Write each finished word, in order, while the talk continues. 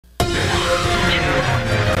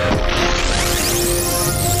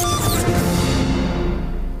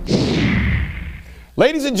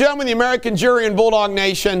Ladies and gentlemen, the American jury and Bulldog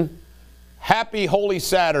Nation, happy Holy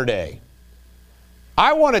Saturday.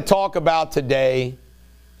 I want to talk about today,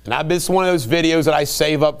 and this is one of those videos that I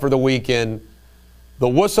save up for the weekend, the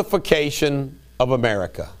Wussification of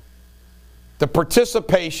America. The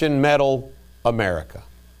Participation Medal America.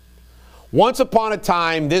 Once upon a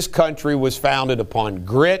time, this country was founded upon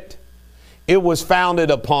grit. It was founded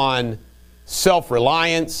upon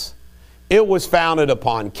self-reliance. It was founded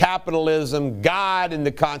upon capitalism, God, and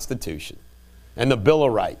the Constitution, and the Bill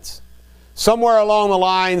of Rights. Somewhere along the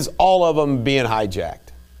lines, all of them being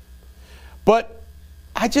hijacked. But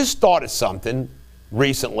I just thought of something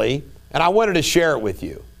recently, and I wanted to share it with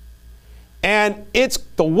you. And it's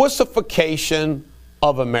the Wussification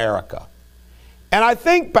of America. And I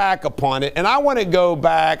think back upon it, and I want to go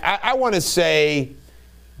back, I want to say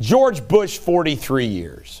George Bush, 43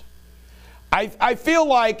 years. I feel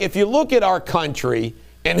like if you look at our country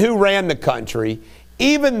and who ran the country,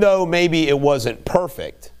 even though maybe it wasn't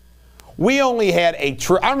perfect, we only had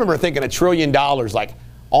I remember thinking $1 trillion, like,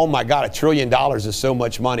 oh my God, $1 trillion is so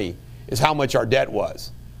much money, is how much our debt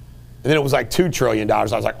was. And then it was like $2 trillion. I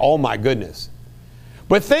was like, oh my goodness.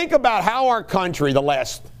 But think about how our country, the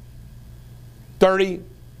last 30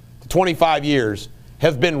 to 25 years,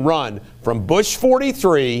 have been run from Bush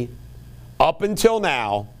 43 up until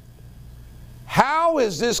now. How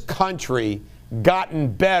has this country gotten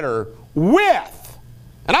better with,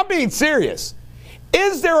 and I'm being serious,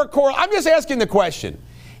 is there a I'm just asking the question,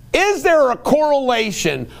 is there a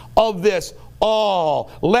correlation of this, oh,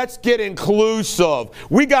 let's get inclusive,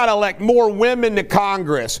 we got to elect more women to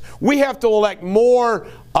Congress, we have to elect more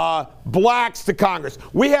blacks to Congress,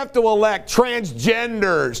 we have to elect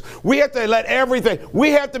transgenders, we have to let everything,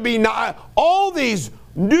 we have to be, all these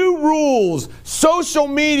new rules, social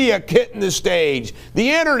media hitting the stage, the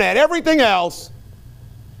internet, everything else.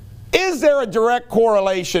 Is there a direct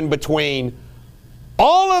correlation between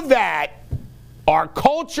all of that, our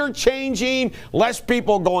culture changing, less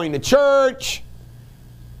people going to church,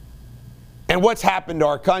 and what's happened to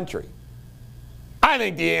our country? I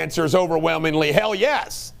think the answer is overwhelmingly hell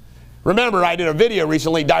yes. Remember, I did a video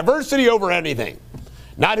recently, diversity over anything.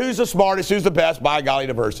 Not who's the smartest, who's the best, by golly,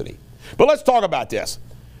 diversity. But let's talk about this.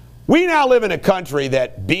 We now live in a country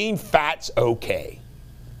that being fat's okay.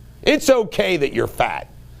 It's okay that you're fat.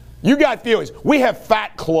 You got feelings. We have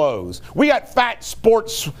fat clothes. We got fat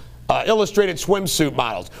sports illustrated swimsuit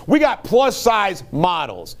models. We got plus size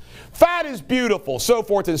models. Fat is beautiful, so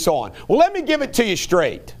forth and so on. Well, let me give it to you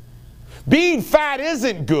straight. Being fat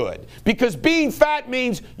isn't good, because being fat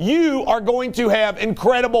means you are going to have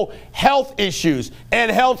incredible health issues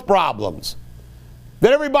and health problems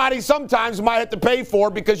that everybody sometimes might have to pay for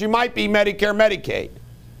because you might be Medicare, Medicaid.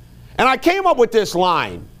 And I came up with this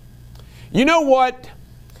line. You know what?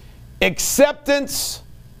 Acceptance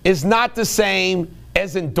is not the same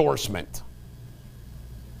as endorsement.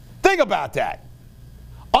 Think about that.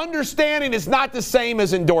 Understanding is not the same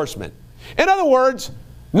as endorsement. In other words,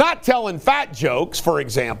 not telling fat jokes, for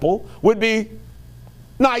example, would be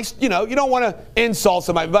nice. You know, you don't want to insult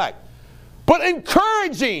somebody back. But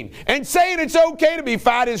encouraging and saying it's okay to be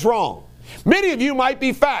fat is wrong. Many of you might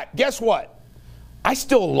be fat. Guess what? I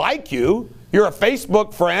still like you. You're a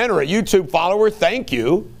Facebook friend or a YouTube follower. Thank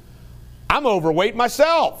you. I'm overweight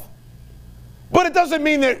myself. But it doesn't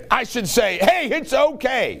mean that I should say, hey, it's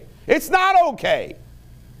okay. It's not okay.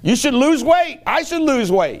 You should lose weight. I should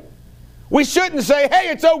lose weight. We shouldn't say, hey,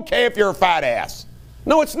 it's okay if you're a fat ass.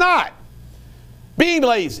 No, it's not. Being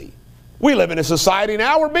lazy. We live in a society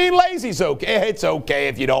now where being lazy is okay. It's okay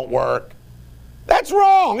if you don't work. That's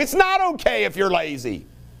wrong. It's not okay if you're lazy.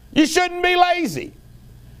 You shouldn't be lazy.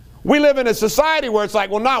 We live in a society where it's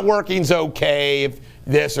like, well, not working's okay if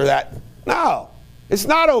this or that. No, it's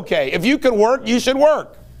not okay. If you can work, you should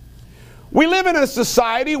work. We live in a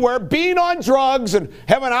society where being on drugs and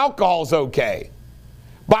having alcohol is okay.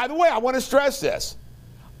 By the way, I want to stress this.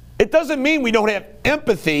 It doesn't mean we don't have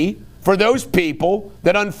empathy for those people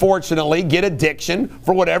that unfortunately get addiction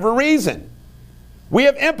for whatever reason. We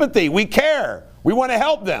have empathy. We care. We want to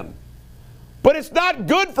help them. But it's not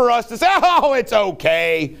good for us to say, oh, it's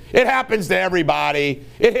okay. It happens to everybody.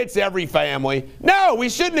 It hits every family. No, we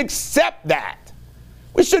shouldn't accept that.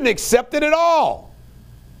 We shouldn't accept it at all.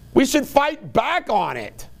 We should fight back on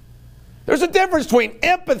it. There's a difference between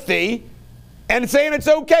empathy and saying it's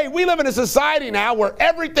okay. We live in a society now where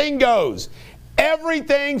everything goes.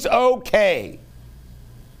 Everything's okay.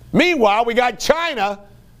 Meanwhile, we got China,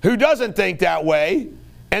 who doesn't think that way,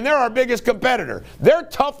 and they're our biggest competitor. They're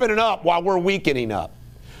toughening up while we're weakening up.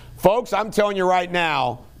 Folks, I'm telling you right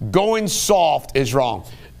now, going soft is wrong.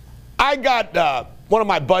 I got one of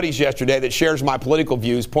my buddies yesterday that shares my political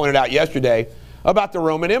views pointed out yesterday about the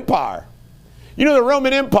Roman Empire. You know, the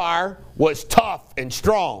Roman Empire was tough and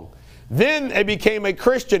strong. Then they became a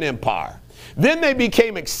Christian empire. Then they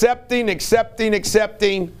became accepting.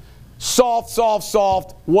 Soft.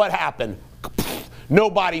 What happened?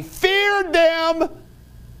 Nobody feared them.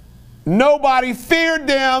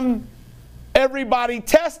 Everybody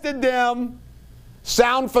tested them.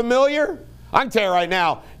 Sound familiar? I can tell you right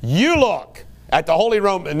now, you look at the Holy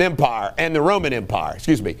Roman Empire and the Roman Empire,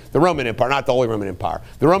 the Roman Empire, not the Holy Roman Empire,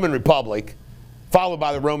 the Roman Republic, followed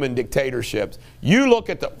by the Roman dictatorships. You look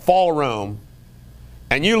at the fall of Rome,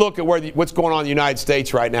 and you look at what's going on in the United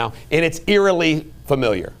States right now, and it's eerily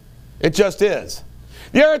familiar. It just is.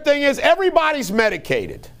 The other thing is everybody's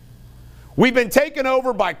medicated. We've been taken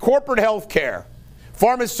over by corporate health care,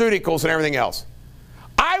 pharmaceuticals, and everything else.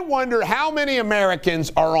 I wonder how many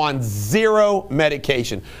Americans are on zero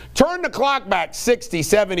medication. Turn the clock back 60s,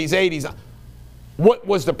 70s, 80s. What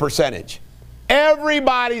was the percentage?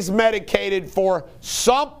 Everybody's medicated for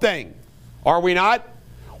something. Are we not?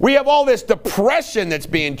 We have all this depression that's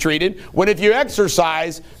being treated when if you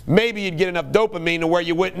exercise, maybe you'd get enough dopamine to where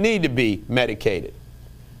you wouldn't need to be medicated.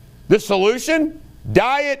 The solution?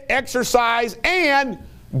 Diet, exercise, and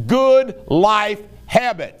good life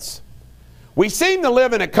habits. We seem to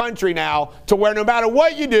live in a country now to where no matter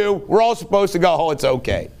what you do, we're all supposed to go, oh, it's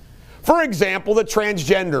okay. For example, the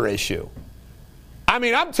transgender issue. I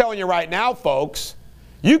mean, I'm telling you right now, folks,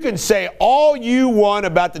 you can say all you want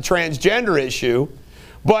about the transgender issue,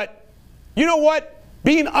 but you know what?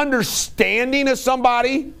 Being understanding of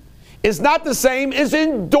somebody is not the same as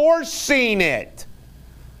endorsing it.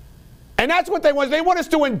 And that's what they want. They want us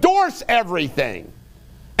to endorse everything.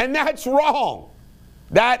 And that's wrong.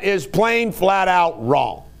 That is plain, flat out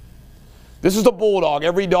wrong. This is the Bulldog.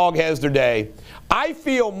 Every dog has their day. I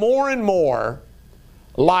feel more and more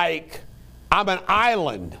like I'm an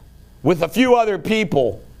island with a few other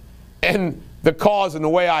people and the cause and the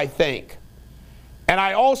way I think. And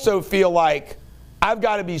I also feel like I've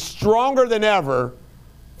got to be stronger than ever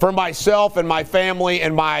for myself and my family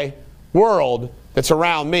and my world that's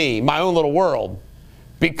around me, my own little world,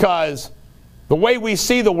 because the way we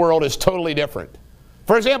see the world is totally different.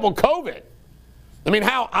 For example, COVID. I mean,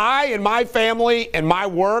 how I and my family and my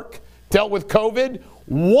work dealt with COVID,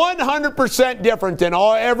 100% different than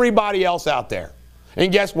everybody else out there.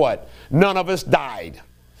 And guess what? None of us died.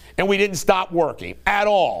 And we didn't stop working at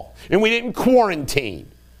all. And we didn't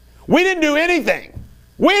quarantine. We didn't do anything.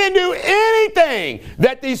 We didn't do anything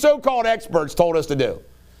that these so-called experts told us to do.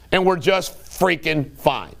 And we're just freaking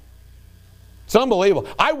fine. It's unbelievable.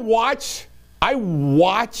 I watch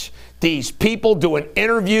these people doing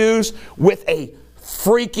interviews with a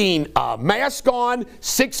freaking mask on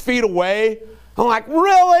 6 feet away. I'm like,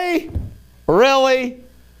 really? Really?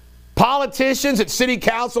 Politicians at city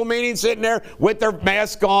council meetings sitting there with their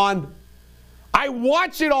mask on. I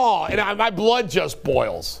watch it all, and my blood just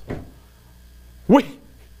boils.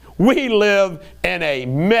 We live in a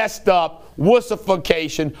messed up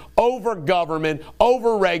wussification, over-government,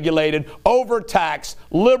 over-regulated, over-taxed,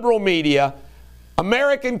 liberal media,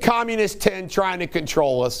 American Communist 10 trying to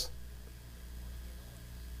control us.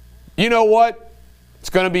 You know what? It's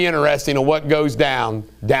going to be interesting on what goes down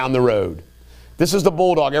the road. This is the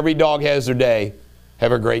Bulldog. Every dog has their day.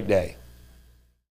 Have a great day.